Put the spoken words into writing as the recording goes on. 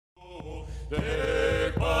I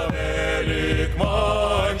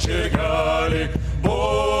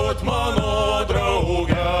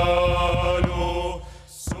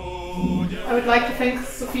would like to thank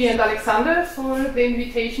Sophie and Alexander for the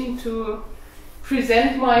invitation to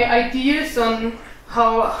present my ideas on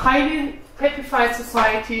how highly petrified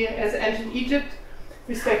society as ancient Egypt,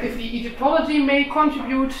 respectively Egyptology, may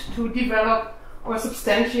contribute to develop or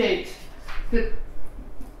substantiate the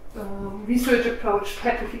research approach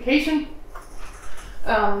petrification.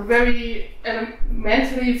 Very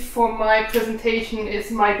elementary for my presentation is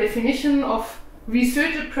my definition of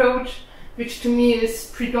research approach, which to me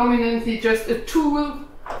is predominantly just a tool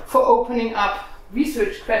for opening up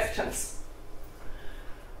research questions.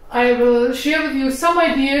 I will share with you some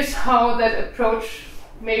ideas how that approach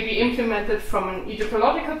may be implemented from an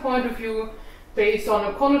Egyptological point of view, based on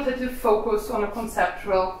a connotative focus, on a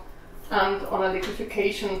conceptual, and on a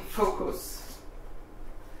liquefaction focus.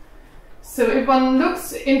 So if one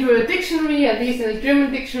looks into a dictionary, at least in a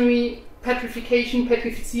German dictionary, petrification,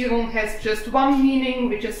 Petrifizierung has just one meaning,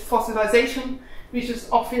 which is fossilization, which is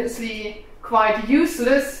obviously quite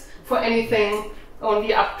useless for anything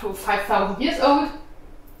only up to 5,000 years old.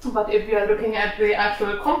 But if we are looking at the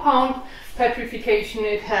actual compound petrification,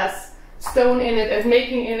 it has stone in it as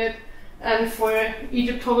making in it, and for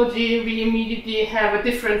Egyptology we immediately have a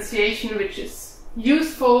differentiation which is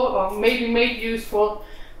useful, or maybe made useful,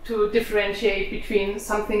 to differentiate between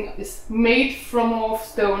something is made from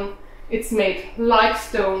stone, it's made like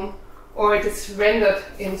stone, or it is rendered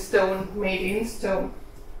in stone, made in stone.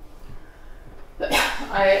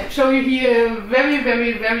 I show you here a very,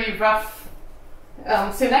 very, very rough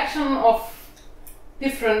selection of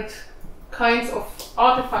different kinds of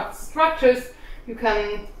artifact structures. You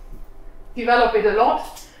can develop it a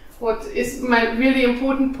lot. What is my really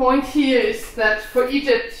important point here is that for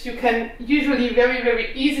Egypt you can usually very,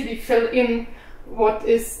 very easily fill in what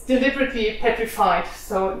is deliberately petrified,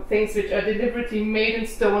 so things which are deliberately made in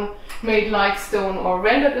stone, made like stone, or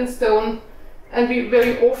rendered in stone. And we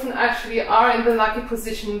very often actually are in the lucky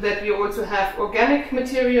position that we also have organic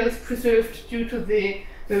materials preserved due to the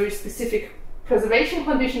very specific preservation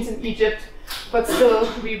conditions in Egypt, but still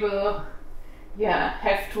we will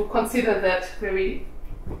have to consider that very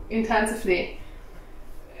intensively.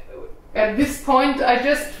 At this point, I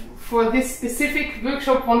just, for this specific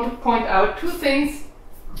workshop, want to point out two things,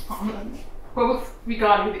 both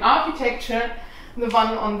regarding the architecture. The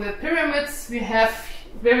one on the pyramids, we have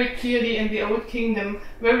very clearly in the Old Kingdom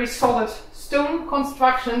very solid stone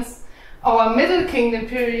constructions. Our Middle Kingdom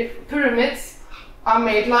pyramids are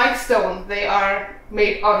made like stone. They are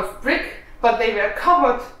made out of brick, but they were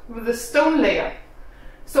covered with a stone layer.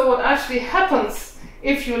 So what actually happens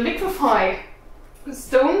if you liquefy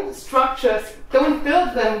stone structures, don't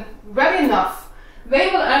build them well enough, they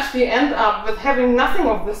will actually end up with having nothing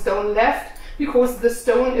of the stone left, because the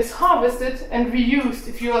stone is harvested and reused,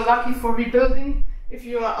 if you are lucky, for rebuilding, if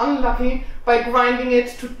you are unlucky, by grinding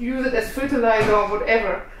it to use it as fertilizer or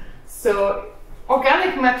whatever. So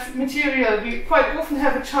organic material we quite often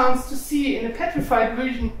have a chance to see in a petrified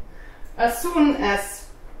version. As soon as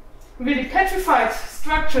really petrified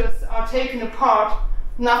structures are taken apart,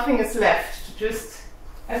 nothing is left. Just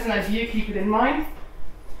as an idea, keep it in mind.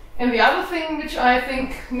 And the other thing which I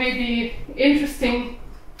think may be interesting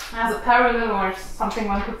as a parallel, or something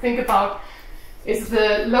one could think about, is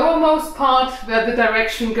the lowermost part, where the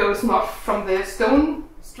direction goes not from the stone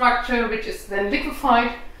structure, which is then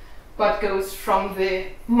liquefied, but goes from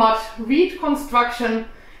the mud reed construction,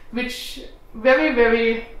 which very,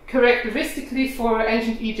 very characteristically for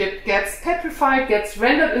ancient Egypt gets petrified, gets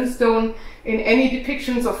rendered in stone in any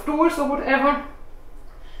depictions of doors or whatever.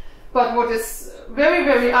 But what is very,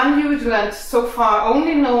 very unusual, and so far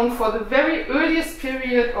only known for the very earliest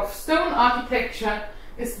period of stone architecture,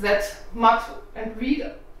 is that mud and reed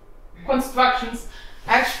constructions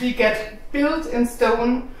actually get built in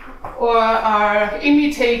stone or are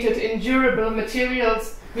imitated in durable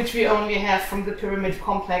materials, which we only have from the pyramid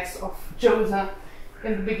complex of Djoser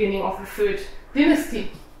in the beginning of the 3rd dynasty.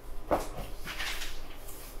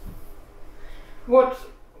 What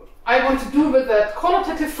I want to do with that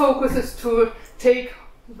connotative focus is to take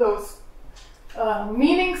those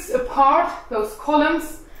meanings apart, those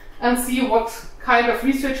columns, and see what kind of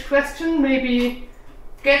research question may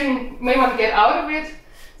one get out of it.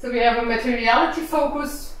 So we have a materiality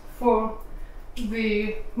focus for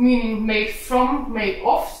the meaning made from, made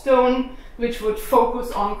of stone, which would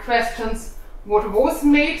focus on questions what was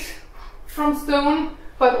made from stone,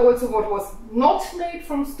 but also what was not made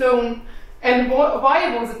from stone, and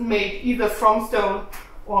why was it made either from stone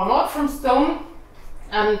or not from stone.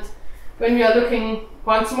 And when we are looking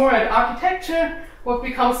once more at architecture, what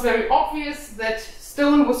becomes very obvious that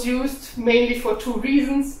stone was used mainly for two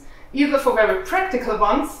reasons, either for very practical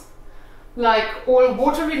ones, like all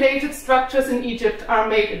water-related structures in Egypt are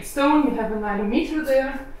made in stone, we have a nanometer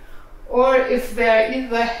there, or if there are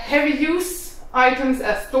either heavy use items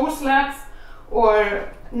as door slabs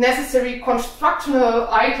or necessary constructional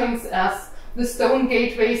items as the stone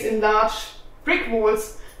gateways in large brick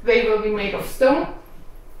walls, they will be made of stone.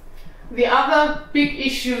 The other big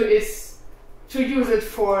issue is to use it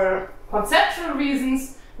for conceptual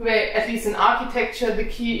reasons, where at least in architecture the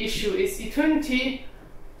key issue is eternity.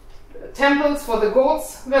 Temples for the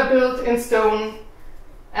gods were built in stone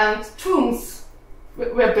and tombs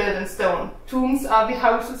were built in stone. Tombs are the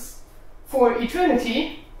houses for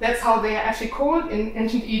eternity. That's how they are actually called in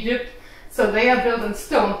ancient Egypt. So they are built in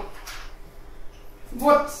stone.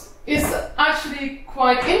 What is actually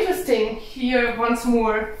quite interesting here, once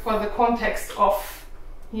more, for the context of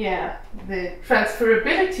the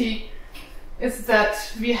transferability, is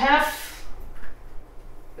that we have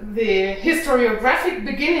the historiographic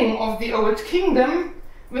beginning of the Old Kingdom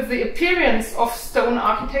with the appearance of stone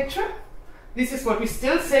architecture. This is what we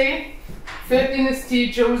still say. 3rd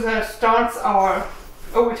dynasty, Joseph starts our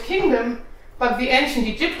Old Kingdom, but the ancient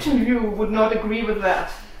Egyptian view would not agree with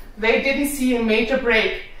that. They didn't see a major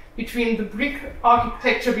break between the brick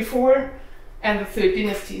architecture before and the 3rd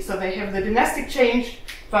dynasty. So they have the dynastic change,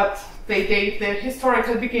 but they date their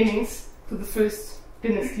historical beginnings to the 1st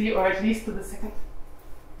dynasty, or at least to the 2nd.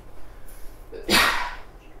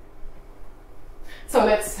 So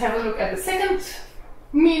let's have a look at the second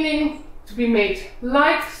meaning, to be made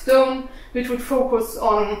like stone, which would focus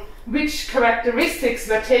on which characteristics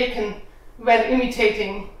were taken when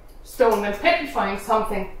imitating stone, when petrifying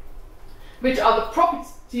something, which are the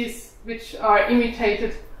properties which are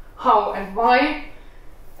imitated, how and why.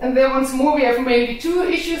 And there once more we have mainly two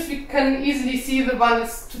issues. We can easily see the one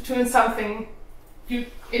is to turn something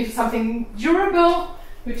into something durable,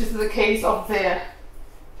 which is the case of the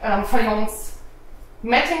faience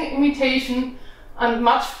matting imitation, and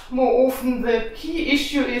much more often the key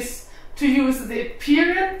issue is to use the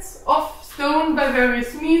appearance of stone by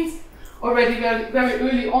various means. Already very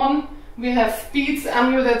early on we have beads,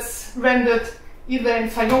 amulets rendered either in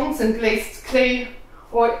faience and glazed clay,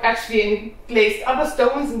 or actually in glazed other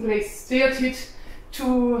stones and glazed steatite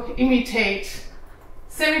to imitate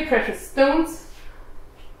semi-precious stones.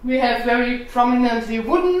 We have very prominently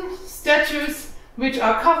wooden statues which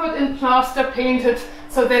are covered in plaster, painted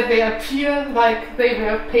so that they appear like they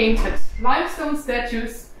were painted. Limestone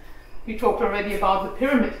statues, we talked already about the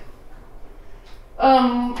pyramid.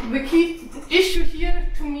 The key issue here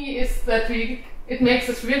to me is that it makes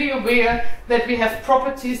us really aware that we have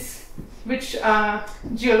properties which are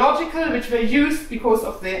geological, which were used because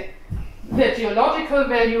of their geological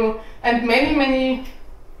value, and many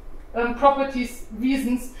properties,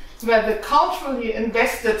 reasons where the culturally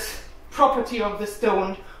invested property of the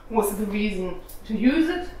stone was the reason to use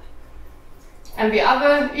it. And the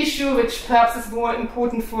other issue, which perhaps is more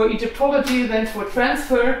important for Egyptology than for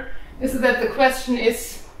transfer, is that the question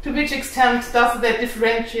is, to which extent does that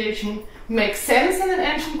differentiation make sense in an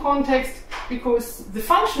ancient context, because the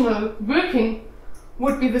functional working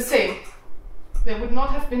would be the same. There would not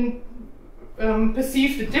have been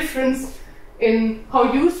perceived a difference in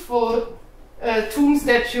how useful a tomb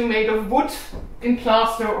statue made of wood, in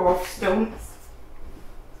plaster, or of stone.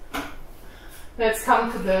 Let's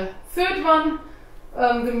come to the third one,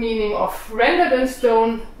 the meaning of rendered in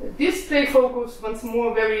stone. Display focus, once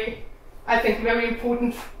more, I think very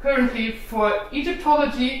important currently for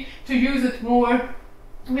Egyptology to use it more,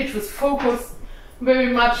 which was focused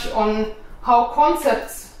very much on how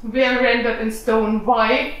concepts were rendered in stone,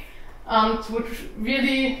 why, and would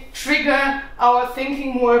really trigger our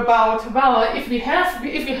thinking more about, well, if we have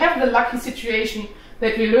the lucky situation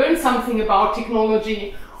that we learn something about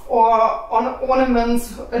technology or on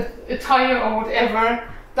ornaments, attire or whatever,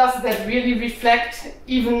 does that really reflect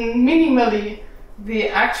even minimally the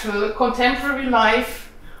actual contemporary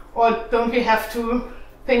life, or don't we have to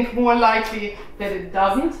think more likely that it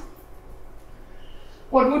doesn't?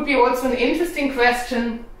 What would be also an interesting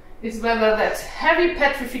question is whether that heavy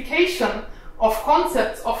petrification of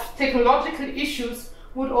concepts, of technological issues,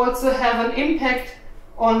 would also have an impact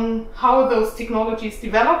on how those technologies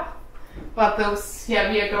develop. But those, we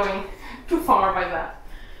are going too far by that.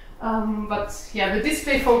 The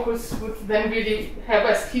display focus would then really have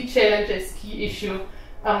as key challenge, as key issue,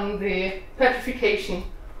 the petrification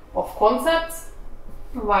of concepts,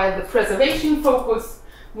 while the preservation focus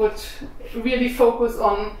would really focus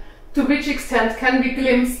on to which extent can we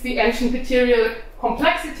glimpse the ancient material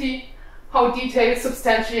complexity, how detailed,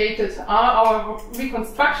 substantiated are our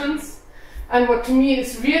reconstructions. And what to me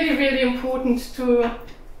is really, really important to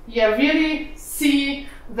really see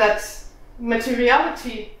that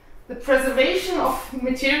materiality, the preservation of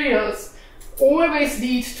materials, always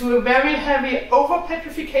leads to a very heavy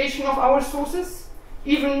over-petrification of our sources,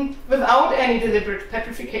 even without any deliberate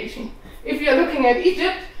petrification. If we are looking at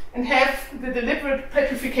Egypt and have the deliberate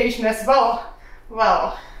petrification as well,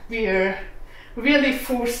 well, we are really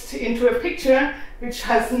forced into a picture which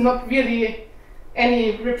has not really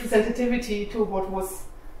any representativity to what was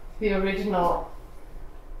the original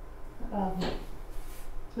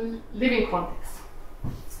living context.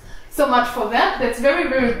 So much for that. Let's very,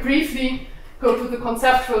 very briefly go to the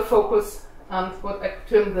conceptual focus and what I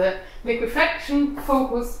term the liquefaction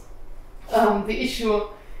focus. The issue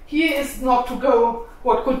here is not to go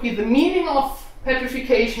what could be the meaning of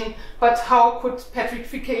petrification, but how could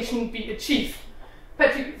petrification be achieved.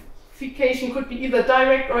 Petrification could be either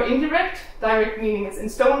direct or indirect. Direct meaning it's in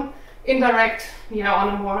stone. Indirect, on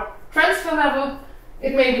a more transfer level.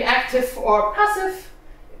 It may be active or passive,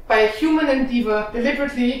 by human endeavor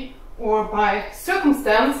deliberately or by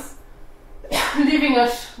circumstance, leaving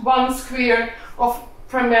us one square of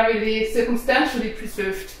primarily circumstantially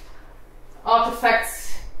preserved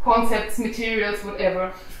artifacts, concepts, materials,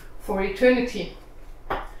 whatever, for eternity.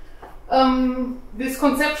 This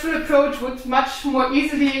conceptual approach would much more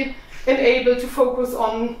easily enable to focus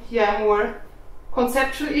on more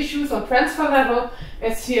conceptual issues on transfer level,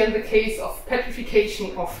 as here in the case of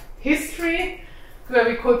petrification of history, where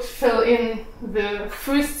we could fill in the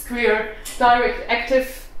first square, direct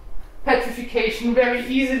active petrification, very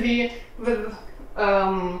easily with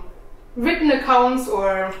written accounts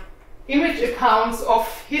or image accounts of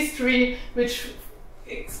history which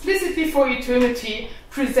explicitly for eternity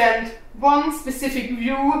present one specific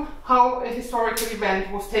view how a historical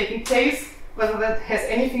event was taking place, whether that has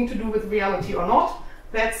anything to do with reality or not.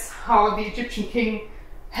 That's how the Egyptian king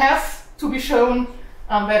has to be shown,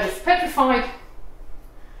 that is petrified.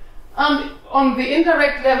 And on the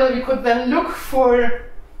indirect level, we could then look for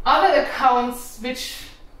other accounts which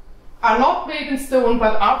are not made in stone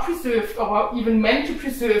but are preserved or are even meant to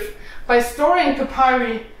preserve by storing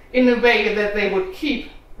papyri in a way that they would keep,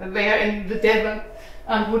 that they are in the desert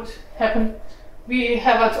and would happen. We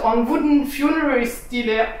have it on wooden funerary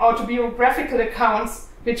stele, autobiographical accounts,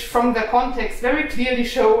 which from their context very clearly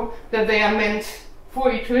show that they are meant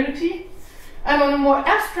for eternity. And on a more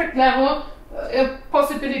abstract level, a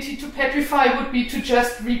possibility to petrify would be to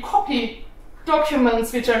just recopy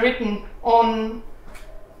documents which are written on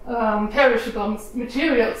perishable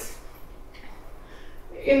materials.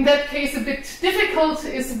 In that case, a bit difficult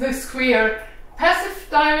is the square passive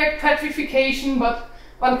direct petrification, but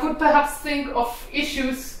one could perhaps think of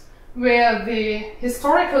issues where the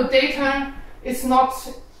historical data is not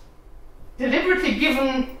deliberately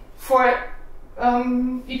given for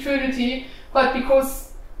eternity, but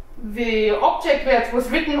because the object that it was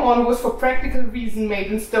written on was for practical reason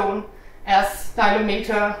made in stone, as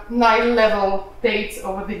diameter, Nile level dates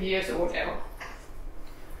over the years or whatever.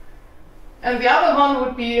 And the other one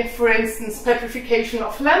would be, for instance, petrification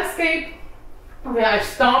of landscape, where I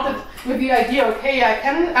started with the idea, okay, I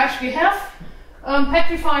can actually have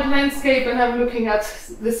petrified landscape, and I'm looking at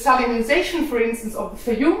the salinization, for instance, of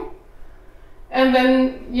the Fayoum. And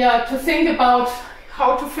then, to think about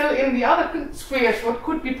how to fill in the other squares, what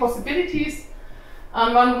could be possibilities.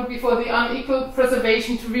 And one would be for the unequal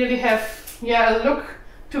preservation to really have a look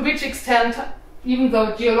to which extent, even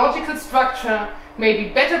though geological structure may be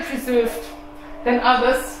better preserved than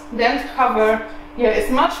others, land cover is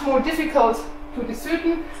much more difficult to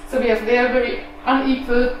discern. So we have there very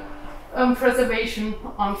unequal preservation.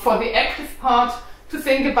 For the active part, to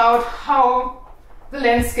think about how the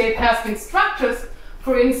landscape has been structured,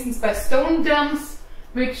 for instance by stone dams,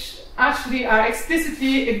 which actually are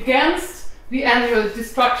explicitly against the annual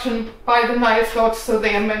destruction by the Nile flood, so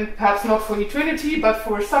they are meant perhaps not for eternity, but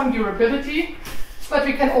for some durability. But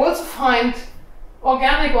we can also find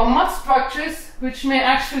organic or mud structures which may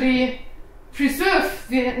actually preserve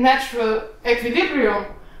the natural equilibrium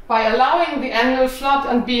by allowing the annual flood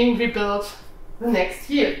and being rebuilt the next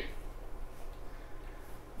year.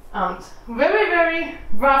 And very, very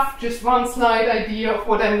rough, just one slide idea of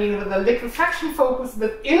what I mean with the liquefaction focus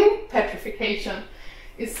within petrification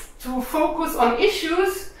is to focus on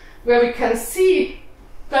issues where we can see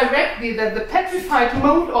directly that the petrified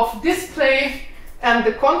mode of display and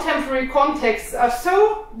the contemporary contexts are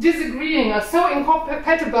so disagreeing, are so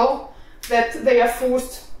incompatible that they are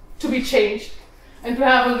forced to be changed. And to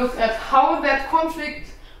have a look at how that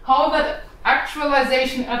conflict, how that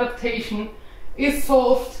actualization adaptation is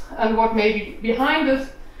solved and what may be behind it.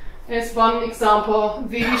 As one example,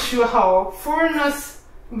 the issue how foreigners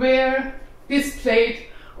were displayed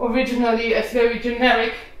originally as very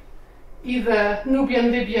generic, either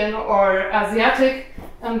Nubian, Libyan or Asiatic,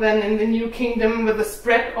 and then in the New Kingdom with the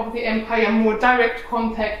spread of the empire, more direct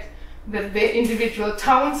contact, that the individual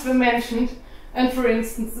towns were mentioned, and for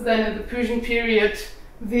instance then in the Persian period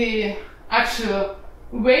the actual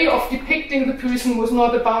way of depicting the Persian was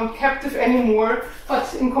not a bound captive anymore,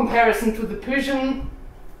 but in comparison to the Persian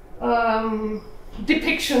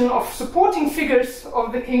depiction of supporting figures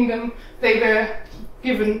of the kingdom, they were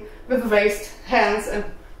given with raised hands and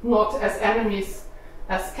not as enemies,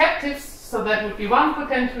 as captives. So that would be one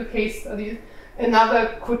potential case study.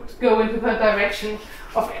 Another could go into the direction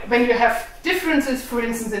of when you have differences, for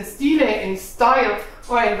instance, in style,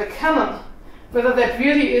 or in the canon, whether that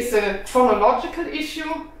really is a chronological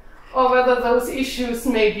issue, or whether those issues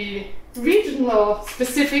may be regional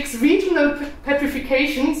specifics, regional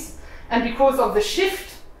petrifications, and because of the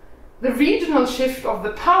shift, the regional shift of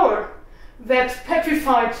the power, that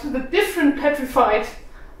petrified, the different petrified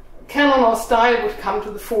canon or style would come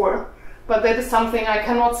to the fore. But that is something I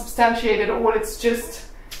cannot substantiate at all. It's just,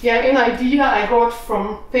 an idea I got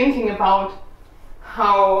from thinking about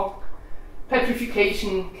how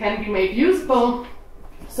petrification can be made usable.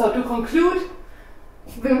 So to conclude,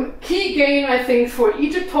 the key gain, I think, for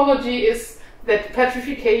Egyptology is that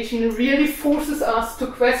petrification really forces us to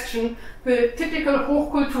question the typical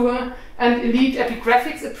Hochkultur and elite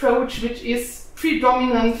epigraphics approach, which is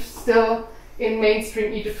predominant still in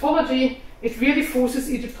mainstream Egyptology. It really forces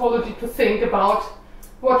Egyptology to think about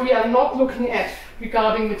what we are not looking at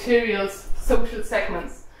regarding materials, social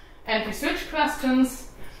segments, and research questions.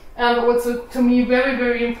 And also, to me, very,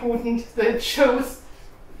 very important that it shows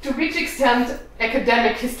to which extent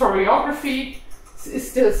academic historiography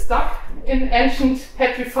is still stuck in ancient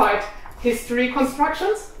petrified history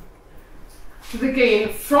constructions. The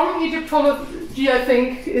gain from Egyptology, I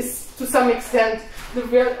think, is to some extent the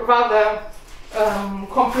rather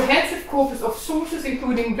comprehensive corpus of sources,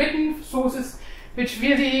 including written sources, which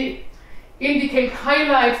really indicate,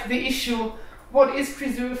 highlight the issue, what is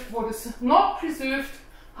preserved, what is not preserved,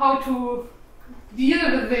 how to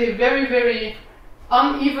deal with the very, very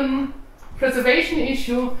uneven preservation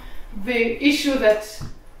issue, the issue that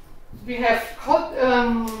we have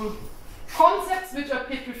concepts which are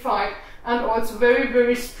petrified and also very,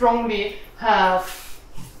 very strongly have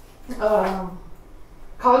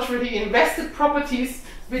culturally invested properties,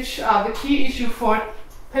 which are the key issue for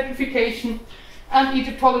petrification. And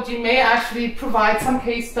Egyptology may actually provide some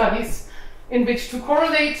case studies in which to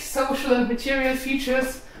correlate social and material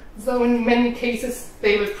features, though in many cases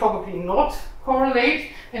they will probably not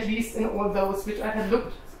correlate, at least in all those which I have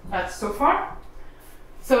looked at so far.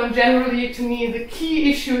 So generally, to me, the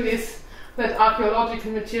key issue is that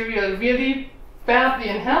archaeological material really badly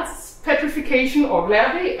enhances petrification, or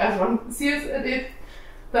gladly, as one sees it,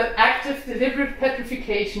 that active, deliberate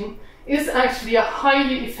petrification is actually a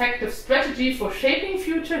highly effective strategy for shaping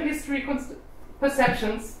future history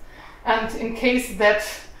perceptions. And in case that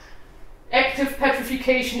active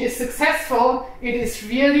petrification is successful, it is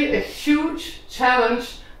really a huge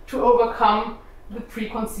challenge to overcome the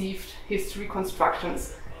preconceived history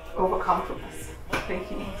constructions overcome to us. Thank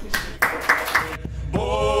you.